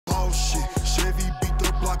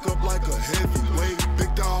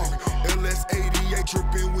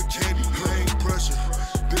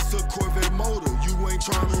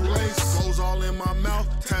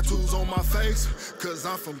tattoos on my face, cause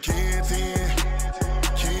I'm from Ken-Tenn.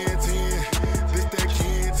 Ken-Tenn, this that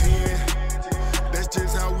Ken-Tenn. That's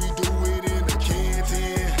just how we do it in the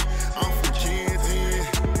Ken-Tenn. I'm from Ken-Tenn.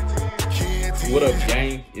 Ken-Tenn. What up,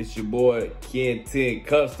 gang? It's your boy Ken-Tenn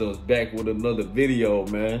Customs back with another video,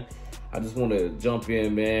 man. I just want to jump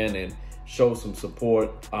in, man, and show some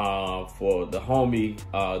support for the homie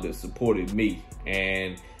that supported me.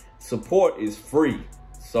 And support is free.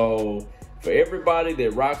 So for everybody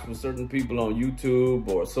that rocks with certain people on YouTube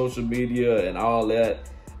or social media and all that,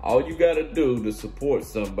 all you gotta do to support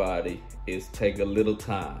somebody is take a little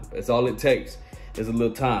time. That's all it takes, is a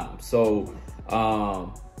little time. So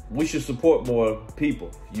we should support more people,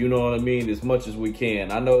 you know what I mean, as much as we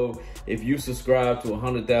can. I know if you subscribe to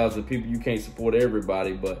 100,000 people, you can't support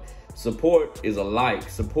everybody, but support is a like,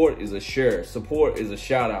 support is a share, support is a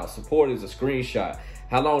shout out, support is a screenshot.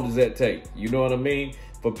 How long does that take? You know what I mean?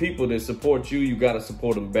 For people that support you, you gotta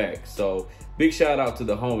support them back. So big shout out to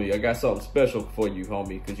the homie. I got something special for you,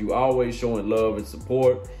 homie, because you always showing love and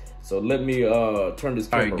support. So let me turn this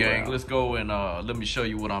camera around. All right, gang, let's go and let me show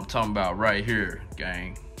you what I'm talking about right here,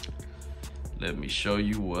 gang. Let me show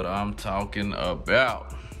you what I'm talking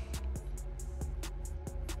about.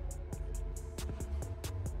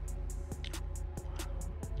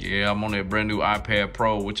 Yeah, I'm on that brand new iPad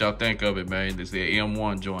Pro. What y'all think of it, man? This is the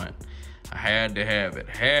M1 joint. I had to have it,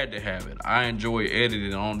 I enjoy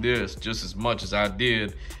editing on this just as much as I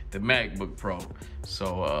did the MacBook Pro.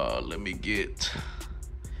 So let me get to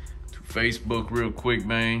Facebook real quick,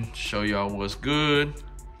 man. Show y'all what's good.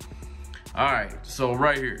 All right, so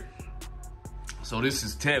right here. So this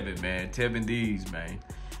is Tevin, man, Tevin Dees, man.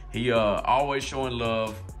 He always showing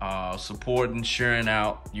love, supporting, sharing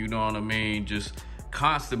out, you know what I mean? Just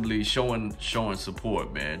constantly showing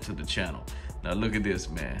support, man, to the channel. Now look at this,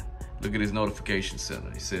 man. Look at his notification center.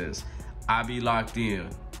 He says, I be locked in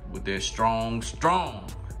with that strong.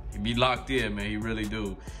 He be locked in, man, he really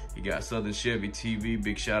do. He got Southern Chevy TV.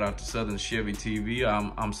 Big shout out to Southern Chevy TV.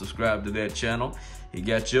 I'm subscribed to that channel. He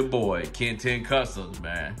got your boy, Ken-Tenn Customs,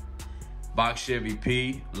 man. Box Chevy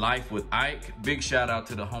P, Life with Ike. Big shout out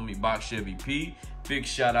to the homie Box Chevy P. Big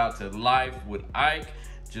shout out to Life with Ike.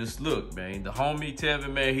 Just look, man, the homie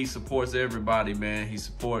Tevin, man, he supports everybody, man. He's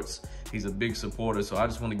a big supporter. So I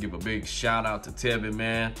just want to give a big shout out to Tevin,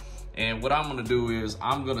 man. And what I'm gonna do is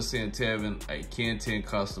I'm gonna send Tevin a Ken-Tenn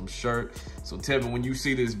custom shirt. So Tevin, when you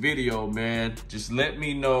see this video, man, just let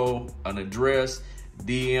me know an address,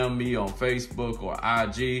 DM me on Facebook or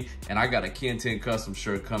IG, and I got a Ken-Tenn custom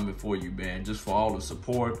shirt coming for you, man, just for all the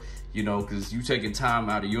support, you know, because you taking time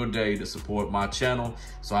out of your day to support my channel.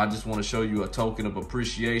 So I just want to show you a token of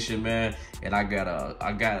appreciation, man. And I got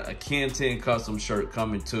a Ken-Tenn custom shirt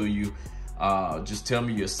coming to you. Just tell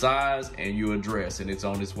me your size and your address, and it's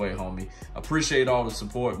on its way, homie. Appreciate all the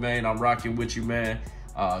support, man. I'm rocking with you, man.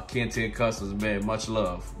 Ken-Tenn Customs, man. Much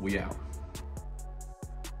love. We out.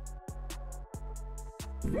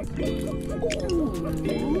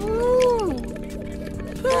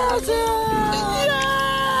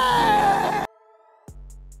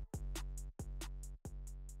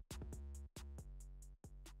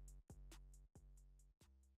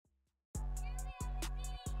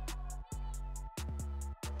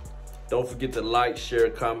 Don't forget to like, share,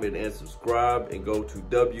 comment, and subscribe, and go to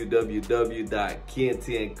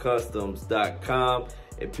www.kentencustoms.com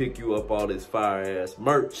and pick you up all this fire ass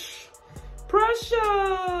merch. Pressure!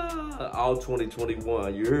 All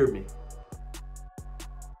 2021, you hear me?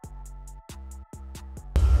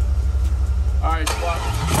 All right, squad.